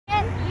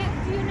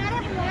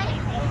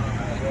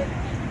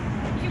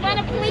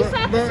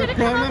The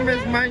problem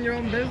is mind your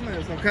own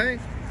business, okay?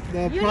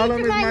 The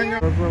problem is mind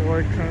your own business. That's a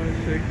white kind of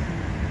shake.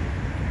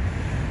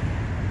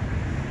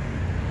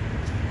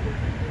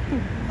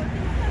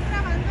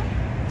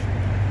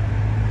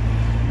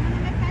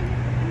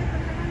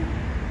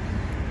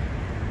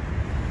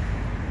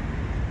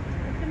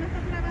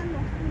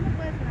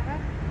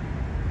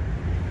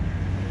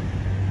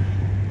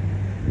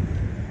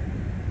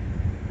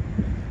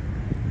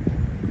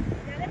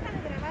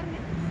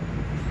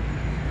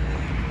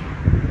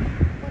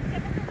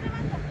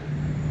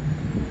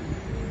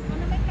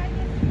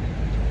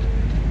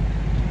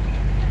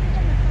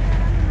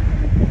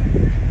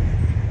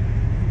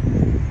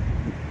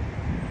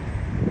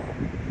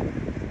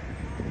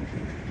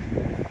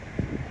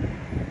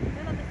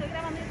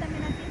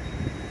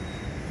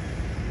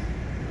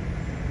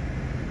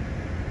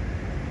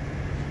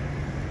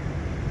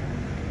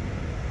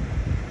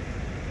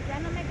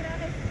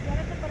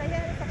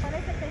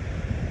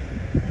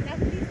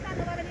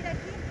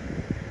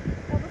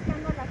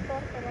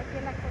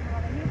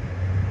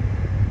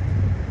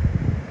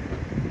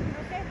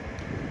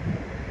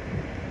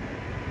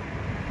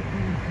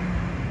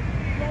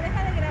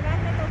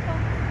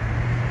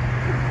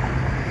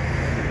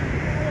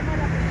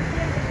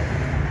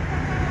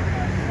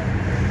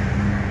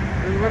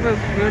 This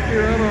is flipping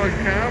out on a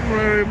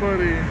camera,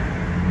 everybody.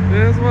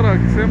 This is what a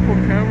simple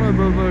camera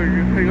does.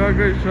 Like, they got a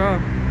great shot.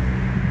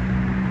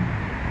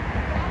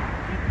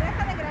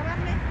 Deja de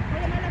grabarme,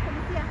 voy a llamar a la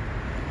policía.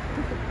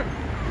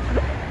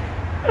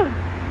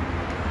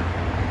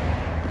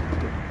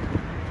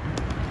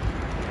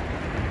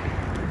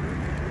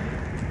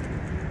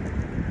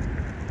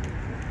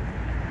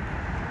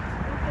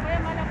 Te voy a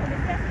llamar a la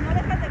policía si no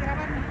dejas de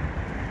grabarme.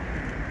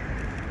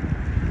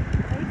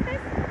 ¿Oíste?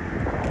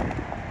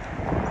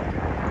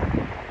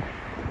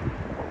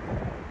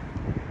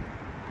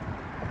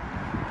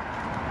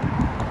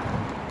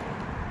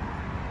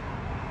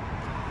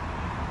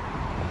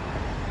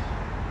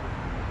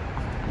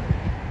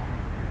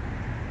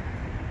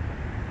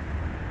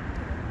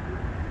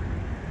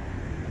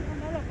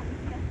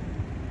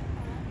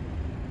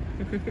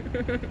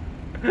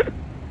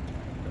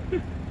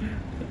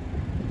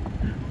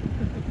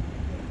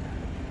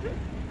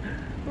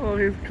 Oh,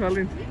 he's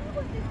calling. You know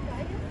what this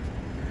guy is?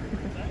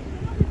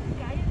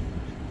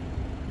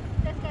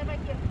 This guy right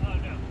here. Oh,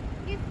 no.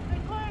 He's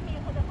recording me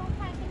for the whole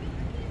time. Can you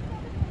please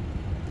call the police?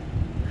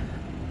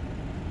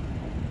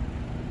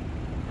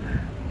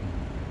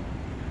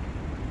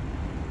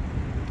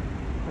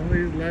 Oh,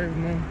 he's live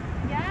now.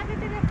 Ya,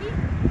 vete de aquí.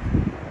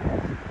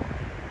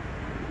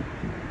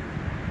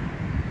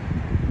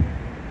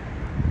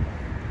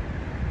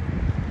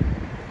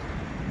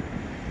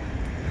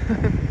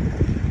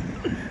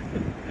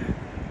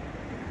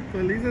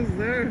 Police is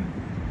there.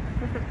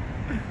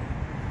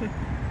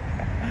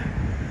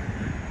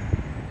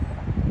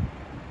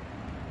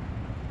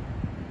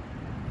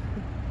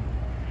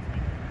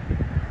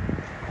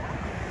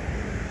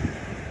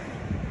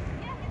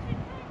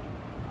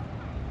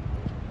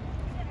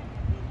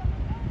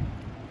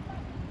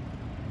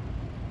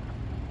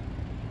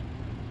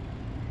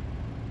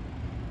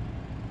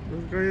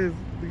 This guy is,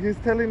 he's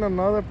telling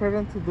another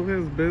person to do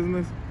his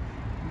business.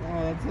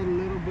 Oh, that's a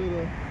little bit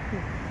of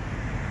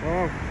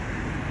oh.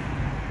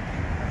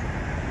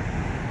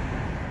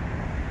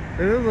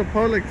 It is a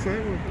public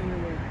sidewalk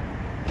anyway.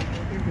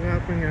 Nothing can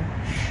happen here.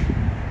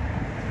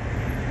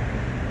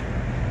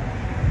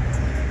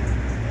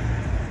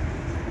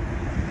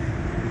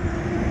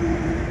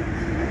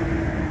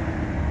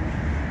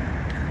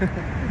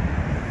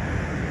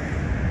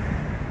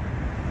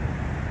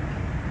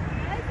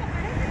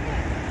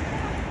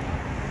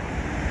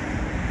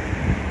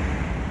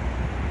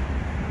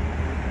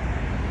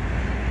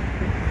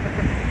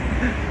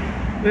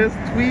 This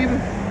tweed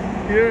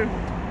here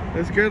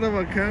is scared of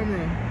a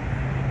camera.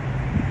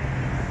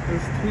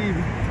 This tweed.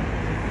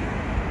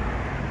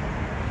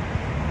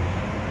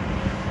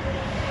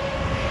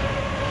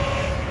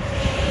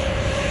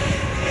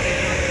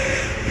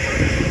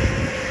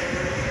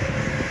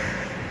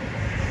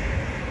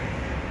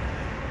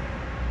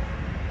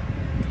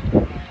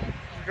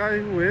 This guy,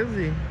 who is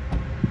he?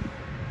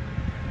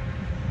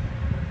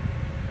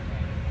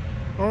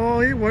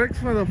 Oh, he works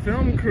for the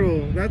film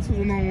crew. That's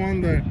no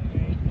wonder.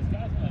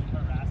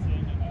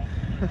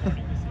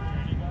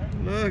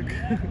 Look.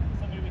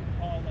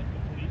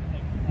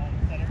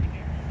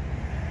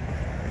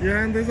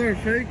 Yeah, and these are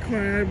fake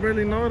coins. I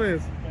barely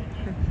noticed.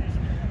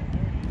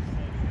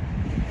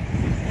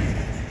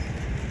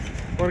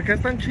 ¿Por qué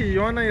es tan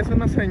chillona y es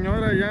una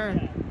señora ya?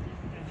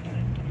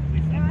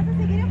 ¿Me vas a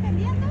seguir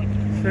ofendiendo?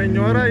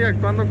 Señora y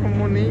actuando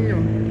como un niño.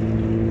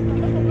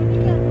 Como un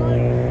niño, no,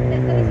 te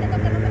estoy diciendo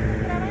que no me estás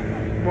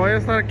grabando. Voy a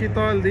estar aquí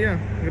todo el día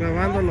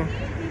grabándolo. No,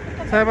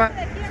 sí,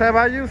 Se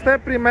vaya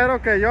usted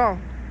primero que yo.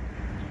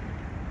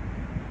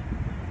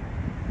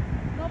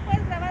 no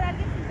puedes grabar a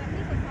alguien sin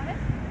permiso, ¿sabes?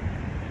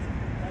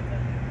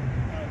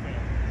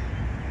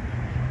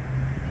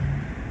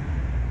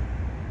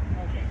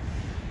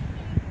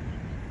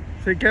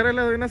 Si quiere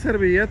le doy unas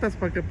servilletas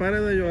para que pare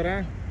de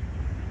llorar.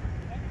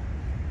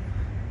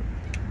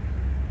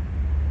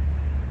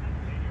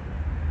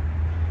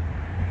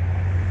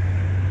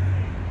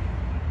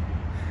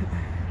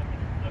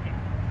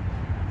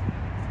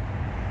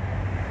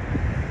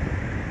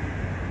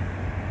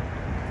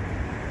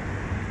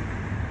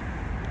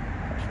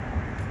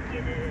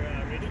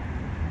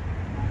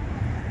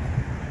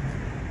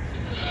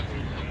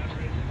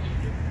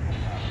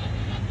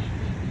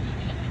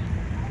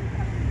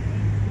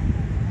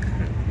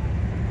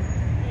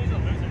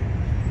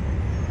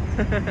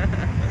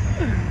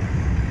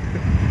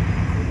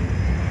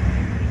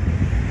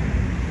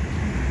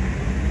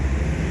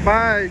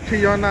 Bye,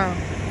 Chillona.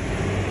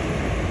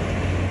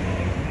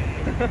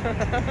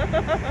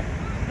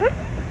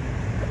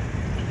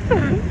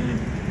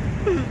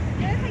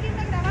 ¿Quieres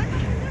seguirme grabando?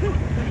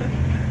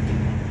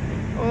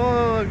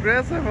 Oh,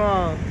 aggressive.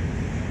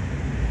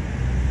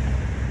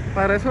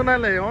 Parece una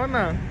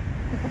leona.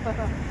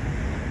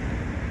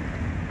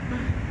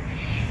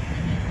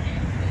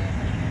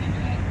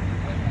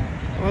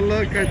 Oh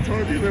look, I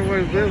told you there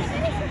was this.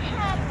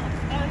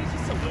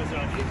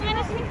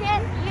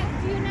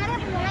 Do you not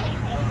have lights?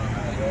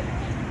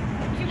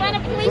 Do you want a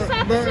police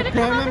officer The to come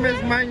problem over is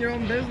here? mind your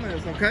own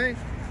business, okay?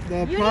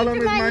 The You problem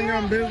need is to mind your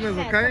own business,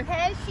 okay?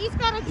 Okay, she's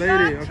got a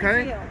Lady, job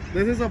okay? to do.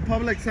 This is a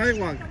public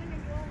sidewalk,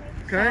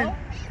 okay? So,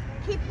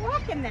 keep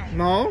walking then.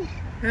 No?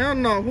 Hell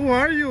no. Who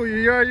are you?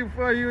 Are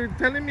you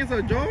telling me it's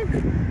a joke?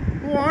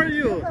 Who are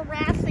You're you?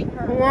 harassing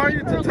her. Who are you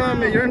Leave her to tell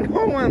me? alone. You're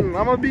no one.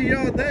 I'm gonna be here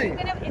all day.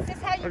 Is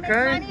this how you Okay.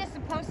 make money? Is to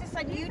post this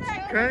on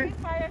YouTube? Okay.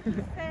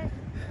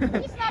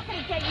 He's not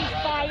going to get you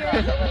fired. He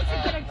needs to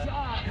get a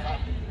job.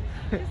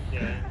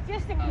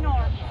 Just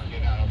ignore him.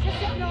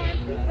 Just ignore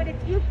him. But if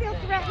you feel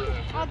threatened,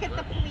 I'll get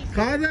the police.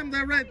 Call them.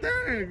 They're right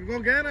there. Go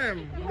get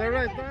them. They're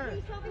right there.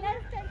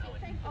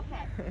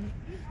 Okay.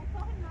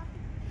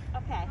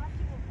 Okay.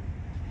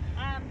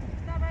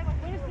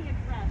 Where's the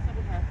address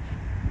over here?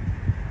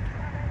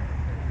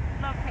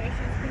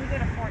 Locations. Can you go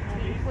to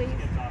 14, please?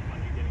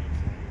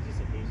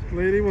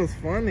 Lady was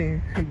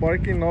funny.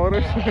 Barking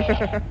orders.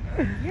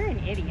 You're an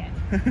idiot.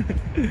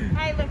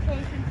 Hi,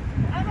 locations.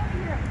 I'm over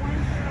here at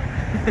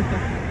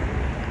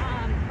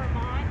 105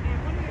 Vermont, and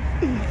one of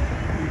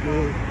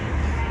your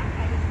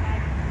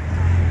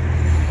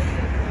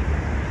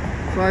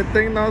So I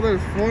think now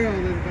there's 4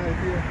 of this guy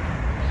here.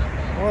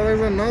 Oh,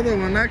 there's another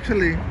one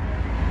actually.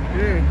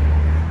 Here.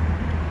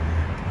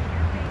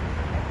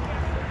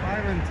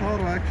 5 in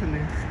total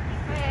actually.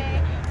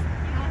 Hey.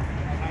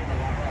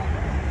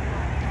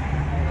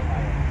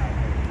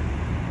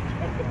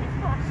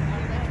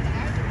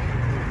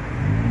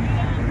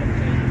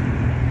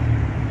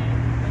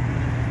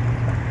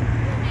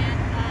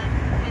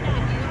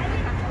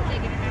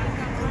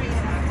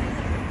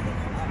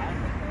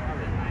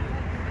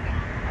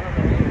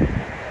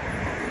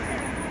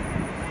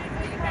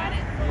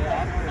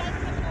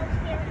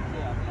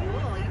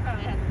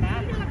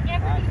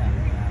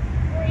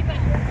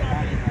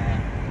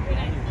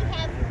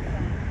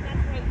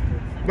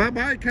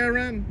 Bye-bye,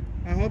 Karen.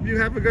 I hope you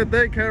have a good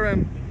day,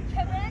 Karen.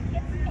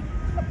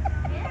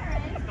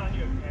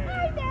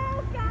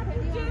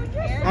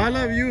 All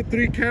of you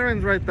 3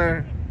 Karens right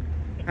there.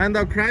 And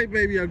a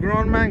crybaby, a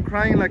grown man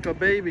crying like a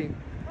baby.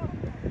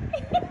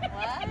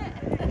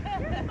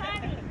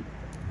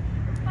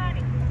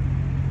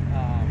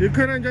 You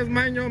couldn't just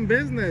mind your own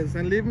business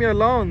and leave me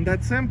alone.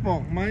 That's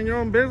simple. Mind your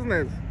own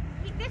business.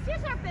 This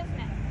is our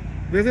business.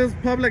 This is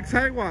public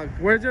sidewalk.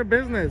 Where's your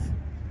business?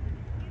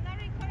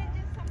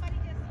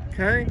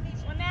 Okay?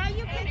 Well, now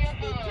you can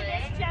speak to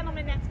this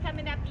gentleman that's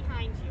coming up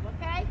behind you,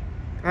 okay?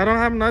 I don't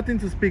have nothing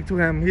to speak to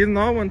him. He's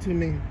no one to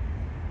me.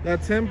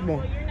 That's simple.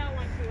 Well, you're no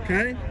one to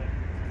Okay?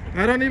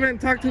 I don't even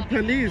talk to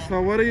police,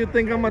 so what do you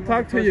think I'm gonna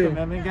talk to you?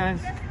 Amendment,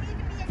 guys?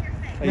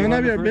 None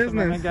of your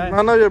business.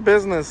 None of your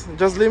business.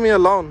 Just leave me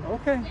alone.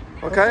 Okay.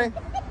 Okay?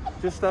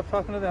 Just stop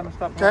talking to them and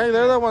stop. Okay,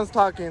 they're the ones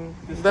talking.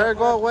 There,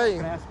 go away.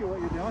 Can I ask you what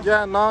you're doing?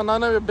 Yeah, no,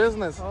 none of your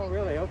business. Oh,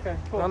 really? Okay.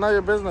 Cool. None of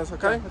your business,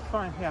 okay? Yeah, that's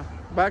fine. Yeah.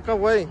 Back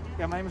away.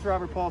 Yeah, my name is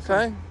Robert Paulson.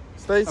 Okay?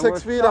 Stay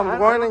 6 feet, I'm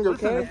warning you,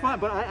 Listen, okay? it's fine,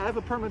 but I have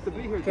a permit to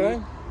be here. Okay?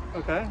 Dude.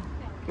 Okay.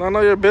 None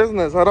of your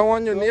business. I don't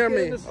want you near Okay,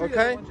 me, in the street, I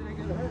okay? don't want you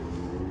to get hurt.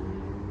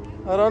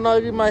 I don't know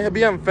if you might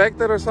be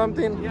infected or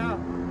something. Yeah.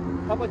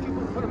 How about you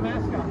put a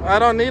mask on? I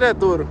don't need it,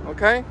 dude,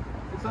 okay?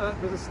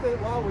 There's a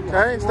state law where you Okay,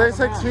 have to stay wear a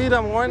 6 mask. feet,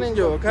 I'm warning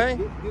you, okay?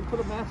 You put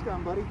a mask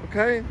on, buddy.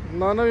 Okay?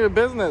 None of your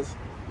business.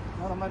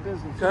 None of my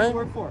business. Okay. Who do you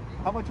work for?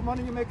 How much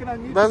money you making on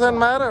YouTube? Doesn't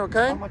matter, How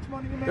okay? much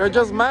money you making You're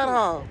just on mad, YouTube?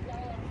 huh?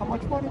 How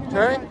much money you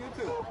Okay. making on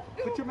YouTube?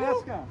 Put your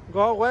mask on.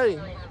 Go away.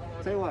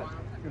 Tell you what.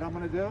 You know what I'm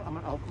gonna do? I'm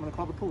gonna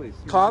call the police.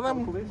 You Call wanna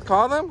them? police?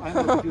 Call them? I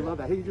know you love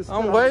that. Hey, you just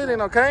I'm spit on waiting,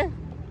 the okay?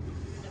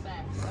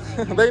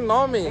 They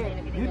know me.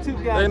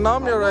 YouTube guys. They know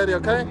me I already, who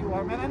okay? you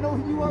are, man. I know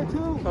who you are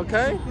too.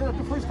 Okay? You're like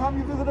the first time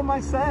you visited my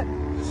set.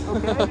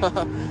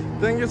 Okay?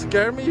 Think you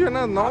scare me? You're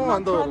not no I'm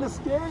one, not trying to dude.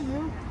 scare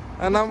you.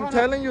 And I'm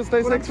telling you,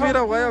 stay What I'm 6 trying feet to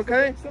away, do is to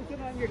okay? get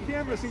something on your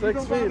camera so you 6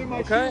 don't bother feet, my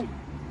okay? shoot.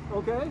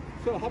 Okay?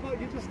 So how about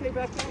you just stay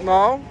back there?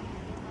 No.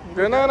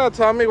 You're not gonna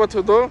tell me what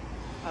to do.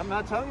 I'm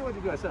not telling you what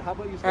to do. I said, how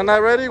about you stay And back I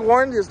already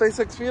warned you, stay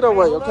 6 feet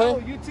away, Hello, okay?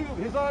 YouTube,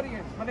 his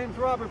audience. My name's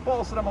Robert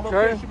Paulson. I'm a Okay.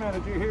 location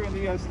manager here in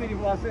the city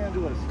of Los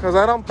Angeles. Because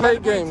I don't play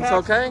Trying to bring games,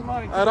 taxes okay? and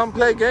money to I don't the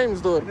play city. games,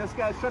 dude. And this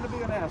guy's trying to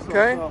be an asshole.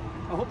 Okay. So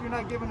I hope you're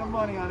not giving him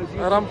money on his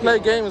YouTube I don't play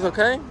channel. games,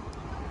 okay?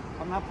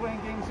 I'm not playing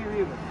games here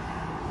either.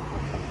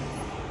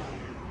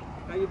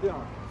 How you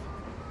doing?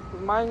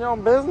 Mind your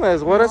own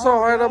business. What is so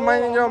hard of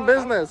minding your own I'm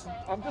business?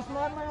 I'm just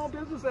minding my own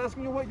business,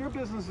 asking you what your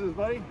business is,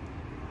 buddy.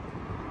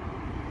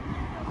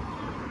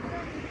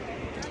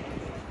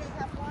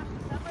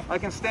 I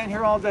can stand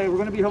here all day. We're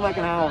gonna be here like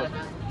an hour.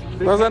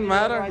 Doesn't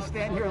matter. I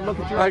stand here and look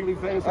at your ugly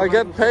face. I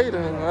get paid.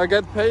 I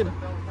get paid.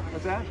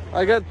 What's that?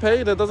 I get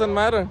paid. It doesn't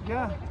matter.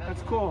 Yeah,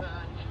 that's cool.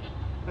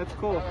 That's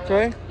cool.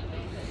 Okay.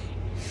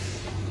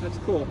 That's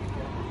cool.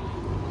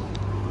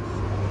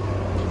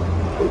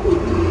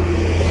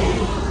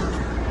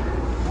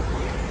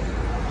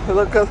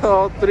 Look at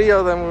all three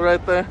of them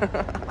right there.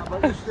 How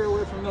about you stay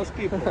away from those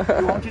people?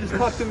 Why don't you just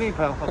talk to me,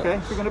 pal? Okay?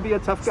 If you're gonna be a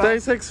tough guy. Stay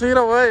 6 feet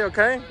away,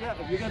 okay? Yeah,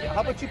 if you're gonna.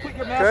 How about you put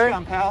your mask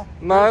on, pal?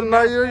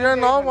 No, you're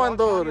no one,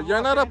 dude.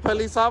 You're not a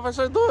police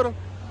officer, dude.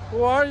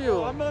 Who are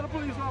you? I'm not a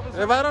police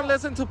officer. If I don't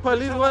listen to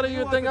police, what do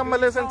you think I'm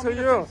gonna listen to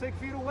you? 6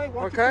 feet away.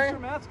 Why don't Okay? you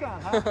put your mask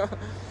on, huh?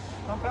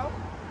 Huh, pal?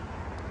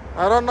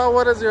 I don't know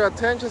what is your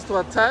intentions to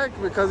attack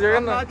because you're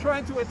I'm gonna. not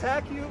trying to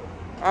attack you.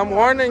 I'm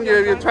warning you.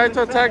 If you try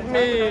to attack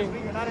me,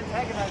 You're not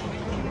antagonizing me.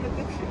 You're being a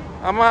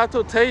dipshit. I'm gonna have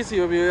to tase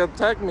you if you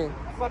attack me.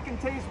 Fucking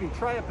tase me.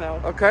 Try it, pal.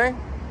 Okay?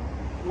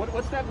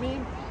 What's that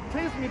mean?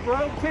 Tase me,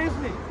 bro.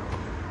 Tase me.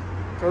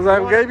 Because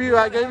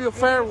I gave you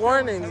fair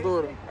warnings,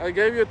 dude. I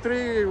gave you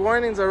 3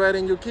 warnings already,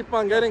 and you keep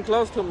on getting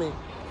close to me.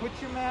 Put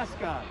your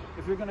mask on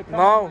if you're gonna come No.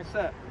 on my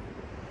set.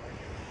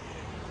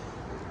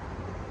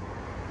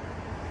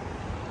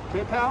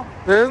 Okay, pal?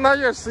 This is not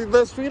your seat.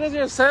 The street is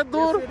your set,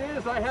 dude. Yes, it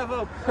is. I have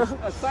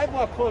a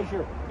sidewalk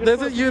closure.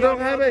 You don't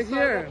have it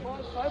here.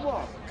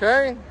 Sidewalk.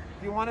 Okay?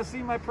 Do you want to see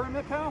my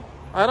permit, pal?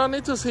 I don't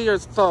need to see your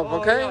stuff, Oh,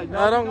 okay? yeah. No,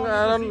 I you don't need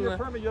to see your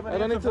permit. You have an I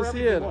don't answer need to for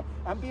see it. everything.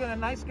 I'm being a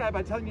nice guy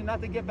by telling you not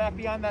to get back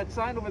beyond that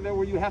sign over there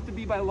where you have to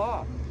be by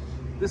law.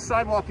 This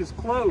sidewalk is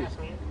closed.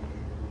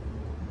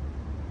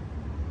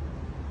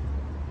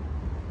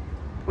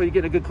 Well, you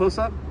get a good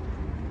close-up?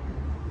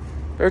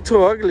 They're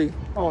too ugly.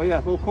 Oh, yeah.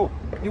 Well, cool.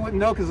 You wouldn't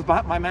know because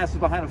my mask is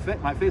behind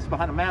my face is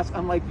behind a mask,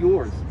 unlike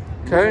yours.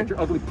 Okay. Look at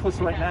your ugly puss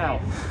right now.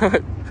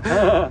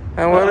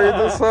 And what do you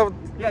do stuff?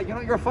 Yeah, you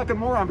know, you're a fucking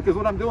moron because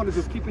what I'm doing is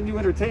just keeping you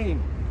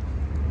entertained.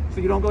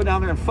 So you don't go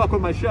down there and fuck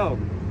with my show.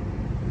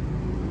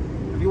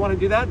 If you want to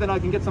do that, then I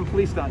can get some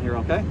police down here,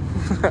 okay?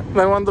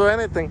 They won't do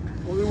anything.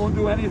 Well, we won't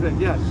do anything,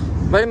 yes.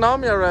 They know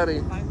me already.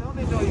 I know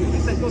they know you. They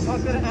said, go talk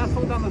to that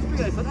asshole down the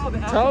street. I said, oh, the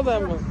asshole. Tell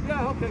them.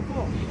 Yeah, okay,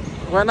 cool.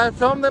 When I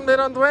film them, they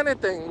don't do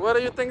anything. What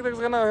do you think is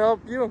gonna help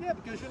you? Yeah,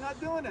 because you're not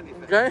doing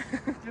anything. Okay?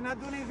 You're not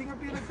doing anything or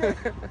being a dick.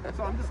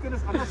 So I'm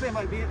not saying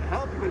I might be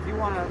help you, but if you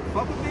want to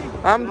fuck with me.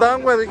 I'm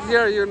done with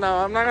hearing you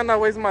now. I'm not gonna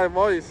waste my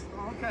voice.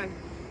 Oh, okay.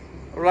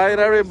 Right,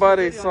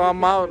 everybody. So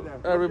I'm out.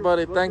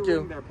 Everybody, thank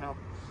you. There, pal.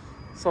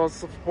 So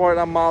support,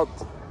 I'm out.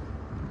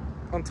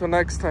 Until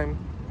next time.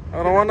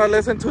 I don't want to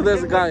listen to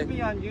this guy. Be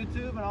on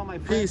YouTube and all my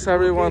Peace,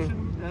 everyone.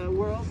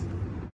 World.